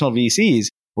traditional VCs.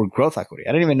 We're growth equity.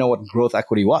 I didn't even know what growth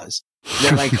equity was.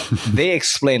 They're like, they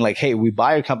explained like, hey, we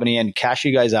buy your company and cash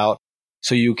you guys out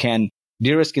so you can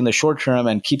de-risk in the short term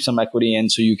and keep some equity in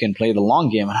so you can play the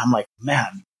long game. And I'm like,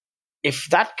 man, if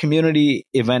that community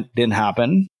event didn't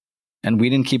happen and we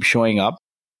didn't keep showing up,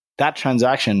 that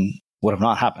transaction would have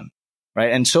not happened.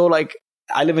 Right. And so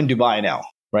I live in Dubai now,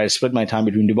 right? I split my time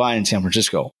between Dubai and San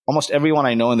Francisco. Almost everyone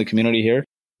I know in the community here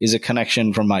is a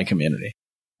connection from my community.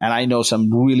 And I know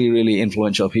some really, really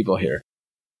influential people here.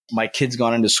 My kids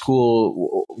got into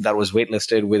school that was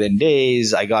waitlisted within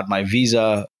days. I got my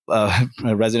visa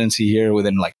residency here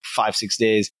within 5-6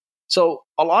 days. So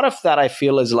a lot of that I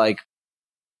feel is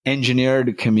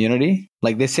engineered community.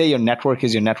 Like they say your network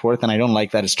is your net worth, and I don't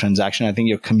like that as transaction. I think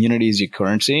your community is your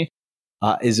currency,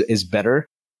 is better.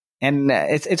 And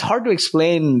it's hard to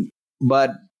explain,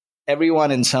 but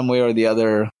everyone in some way or the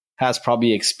other has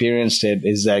probably experienced it.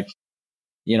 Is that,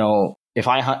 if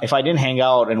I didn't hang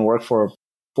out and work for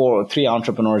 3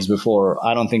 entrepreneurs before,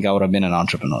 I don't think I would have been an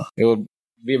entrepreneur. It would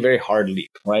be a very hard leap,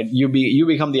 right? You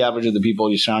become the average of the people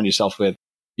you surround yourself with.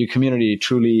 Your community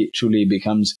truly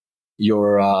becomes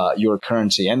your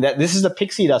currency. And this is the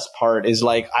pixie dust part, is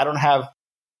I don't have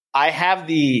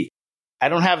the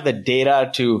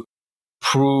data to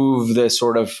prove the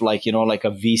sort of a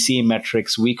VC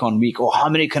metrics week on week. Oh, how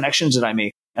many connections did I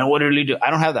make? And what did I do? I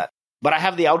don't have that, but I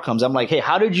have the outcomes. I'm like, hey,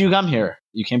 how did you come here?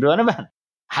 You came to an event.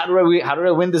 How did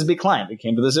I win this big client? It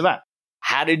came to this event.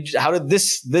 How did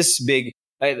this big,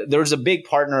 there's a big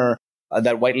partner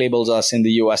that white labels us in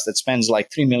the US that spends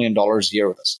 $3 million a year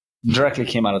with us. Directly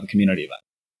came out of the community event.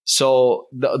 So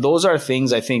those are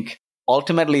things I think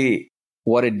ultimately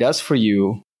what it does for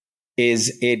you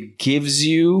is it gives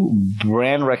you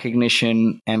brand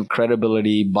recognition and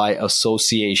credibility by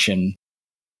association.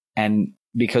 And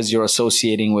because you're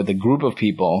associating with a group of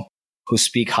people who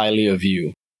speak highly of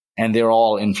you and they're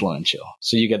all influential.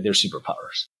 So you get their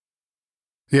superpowers.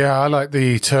 Yeah, I like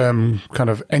the term kind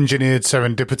of engineered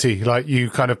serendipity. Like you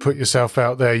kind of put yourself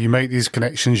out there, you make these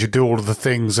connections, you do all of the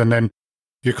things, and then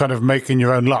you're kind of making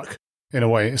your own luck in a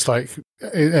way. It's like,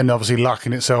 and obviously luck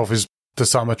in itself is to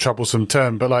some a troublesome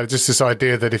term, but like just this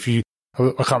idea that if you,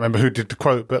 I can't remember who did the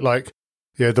quote, but like,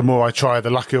 yeah, the more I try, the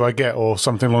luckier I get, or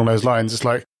something along those lines. It's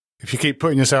like, if you keep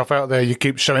putting yourself out there, you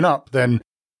keep showing up, then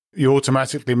you're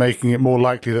automatically making it more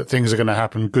likely that things are going to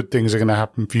happen, good things are going to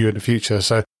happen for you in the future.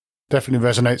 So definitely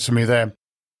resonates for me there.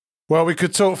 Well, we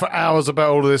could talk for hours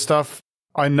about all of this stuff,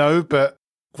 I know, but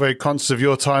very conscious of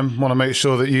your time. Want to make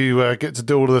sure that you get to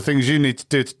do all of the things you need to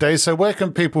do today. So where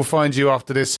can people find you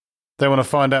after this? They want to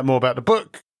find out more about the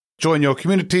book, join your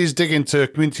communities, dig into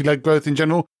community-led growth in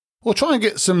general, or try and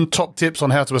get some top tips on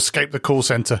how to escape the call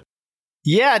center.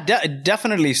 Yeah,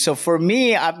 definitely. So for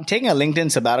me, I'm taking a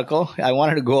LinkedIn sabbatical. I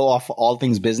wanted to go off all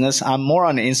things business. I'm more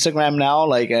on Instagram now,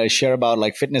 like I share about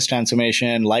like fitness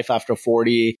transformation, life after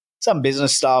 40, some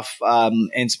business stuff,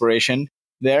 inspiration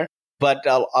there, but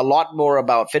a lot more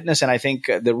about fitness. And I think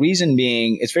the reason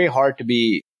being, it's very hard to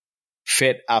be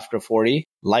fit after 40.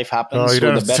 Life happens. Oh, you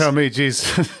don't have to tell me, geez.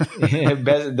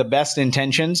 The best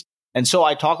intentions. And so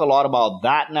I talk a lot about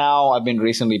that now. I've been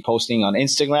recently posting on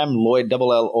Instagram, Lloyed,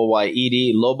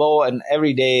 Lloyed, Lobo. And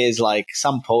every day is like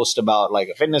some post about like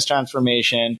a fitness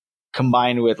transformation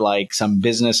combined with like some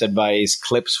business advice,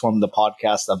 clips from the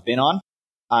podcast I've been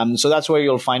on. So that's where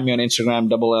you'll find me on Instagram,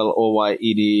 Lloyed,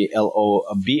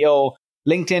 Lobo.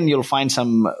 LinkedIn, you'll find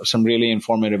some really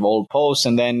informative old posts.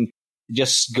 And then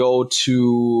just go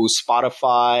to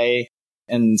Spotify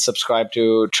and subscribe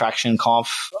to Traction Conf,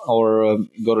 or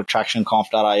go to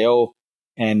tractionconf.io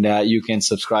and you can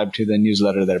subscribe to the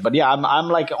newsletter there. But yeah, I'm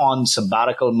like on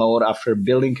sabbatical mode after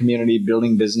building community,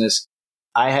 building business.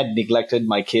 I had neglected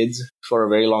my kids for a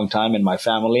very long time in my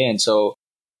family. And so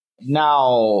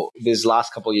now this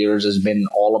last couple of years has been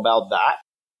all about that.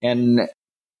 And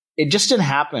it just didn't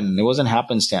happen. It wasn't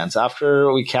happenstance.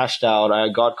 After we cashed out, I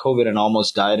got COVID and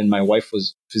almost died. And my wife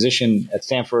was a physician at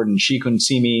Stanford and she couldn't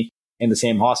see me in the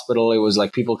same hospital. It was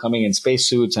like people coming in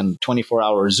spacesuits and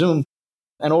 24-hour Zoom.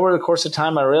 And over the course of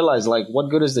time, I realized like,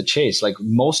 what good is the chase? Like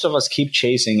most of us keep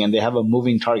chasing and they have a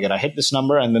moving target. I hit this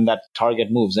number and then that target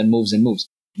moves and moves and moves.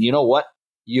 You know what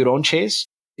you don't chase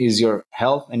is your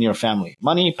health and your family.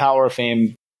 Money, power,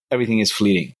 fame, everything is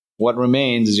fleeting. What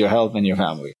remains is your health and your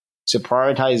family. So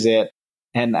prioritize it.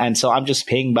 And so I'm just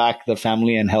paying back the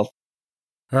family and health.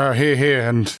 Here,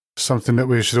 and something that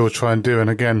we should all try and do. And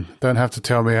again, don't have to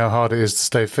tell me how hard it is to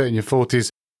stay fit in your 40s.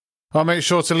 I'll make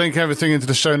sure to link everything into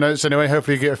the show notes anyway.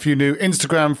 Hopefully you get a few new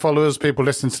Instagram followers, people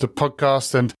listening to the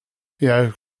podcast, and, you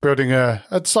know, building a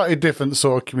slightly different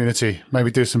sort of community.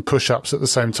 Maybe do some push-ups at the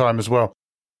same time as well.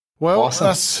 Well, awesome.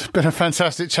 That's been a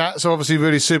fantastic chat. So obviously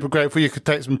really super grateful you could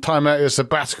take some time out of your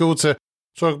sabbatical to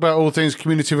talk about all things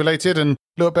community related and a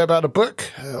little bit about the book.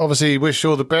 Obviously wish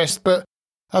you all the best, but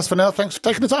as for now, thanks for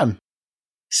taking the time.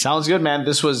 Sounds good, man.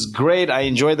 This was great. I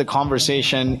enjoyed the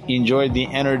conversation, enjoyed the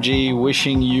energy,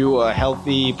 wishing you a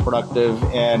healthy, productive,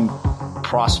 and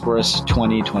prosperous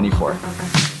 2024.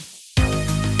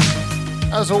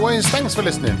 As always, thanks for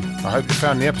listening. I hope you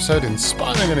found the episode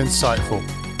inspiring and insightful.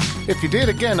 If you did,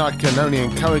 again, I can only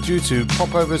encourage you to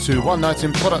pop over to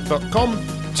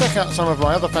onenightinproduct.com, check out some of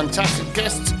my other fantastic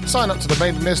guests, sign up to the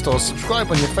mailing list or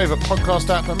subscribe on your favourite podcast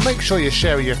app, and make sure you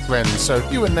share with your friends so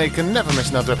you and they can never miss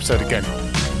another episode again.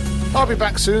 I'll be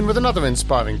back soon with another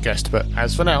inspiring guest, but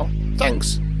as for now,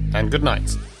 thanks and good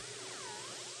night.